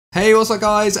Hey, what's up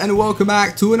guys, and welcome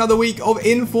back to another week of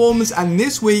Informs, and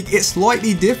this week it's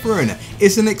slightly different.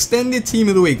 It's an extended team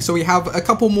of the week, so we have a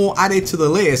couple more added to the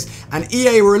list, and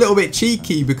EA were a little bit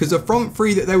cheeky because the front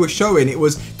three that they were showing, it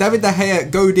was David De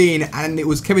Gea, Godin, and it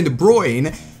was Kevin De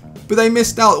Bruyne. But they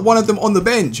missed out one of them on the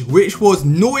bench, which was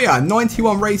Neuer,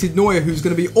 91 rated Neuer, who's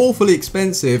going to be awfully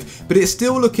expensive, but it's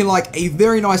still looking like a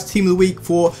very nice team of the week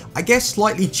for, I guess,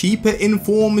 slightly cheaper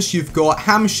informs. You've got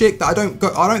Hamsik that I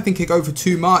don't think he'll go for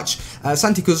too much.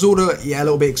 Santi Cazorla, yeah, a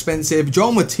little bit expensive.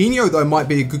 Moutinho though might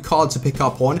be a good card to pick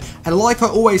up on. And like I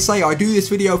always say, I do this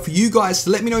video for you guys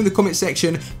to let me know in the comment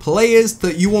section players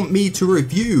that you want me to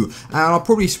review, and I'll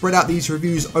probably spread out these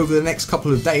reviews over the next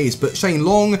couple of days. But Shane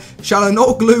Long,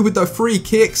 Calhanoglu with the free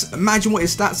kicks, imagine what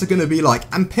his stats are going to be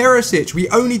like. And Perisic, we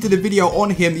only did a video on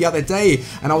him the other day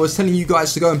and I was telling you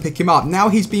guys to go and pick him up. Now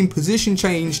he's been position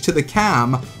changed to the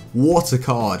cam. What a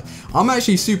card. I'm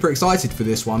actually super excited for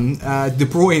this one. De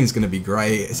Bruyne's going to be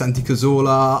great. Santi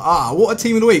Cazorla. What a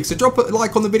team of the week. So drop a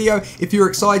like on the video if you're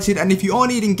excited, and if you are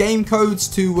needing game codes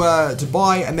to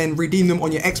buy and then redeem them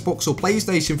on your Xbox or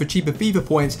PlayStation for cheaper FIFA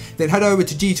points, then head over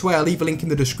to G2A. I'll leave a link in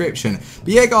the description. But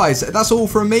yeah guys, that's all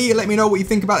from me. Let me know what you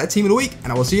think about the team of the week,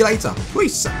 and I will see you later.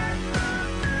 Peace.